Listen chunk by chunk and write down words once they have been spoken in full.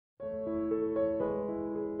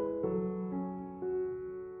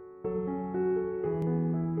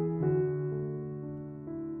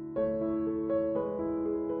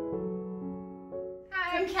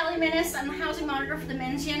Menace. I'm the housing monitor for the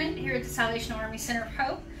men's unit here at the Salvation Army Center of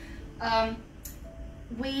Hope.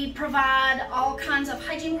 We provide all kinds of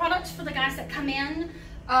hygiene products for the guys that come in.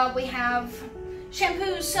 We have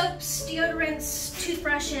shampoos, soaps, deodorants,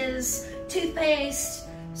 toothbrushes, toothpaste,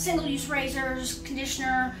 single-use razors,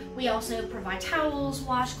 conditioner. We also provide towels,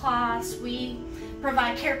 washcloths. We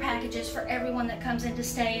provide care packages for everyone that comes in to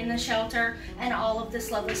stay in the shelter, and all of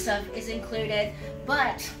this lovely stuff is included.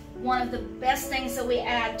 But one of the best things that we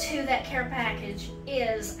add to that care package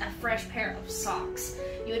is a fresh pair of socks.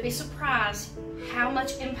 You would be surprised how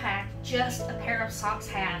much impact just a pair of socks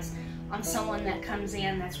has on someone that comes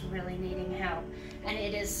in that's really needing help. And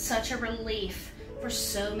it is such a relief for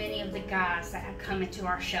so many of the guys that have come into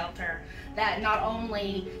our shelter, that not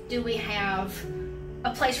only do we have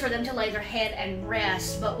a place for them to lay their head and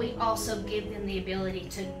rest, but we also give them the ability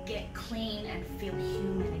to get clean and feel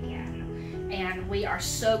human again. And we are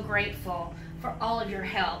so grateful for all of your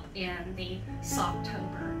help in the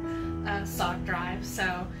Socktober sock drive.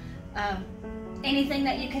 So anything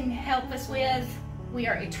that you can help us with, we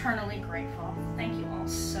are eternally grateful. Thank you all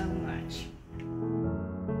so much.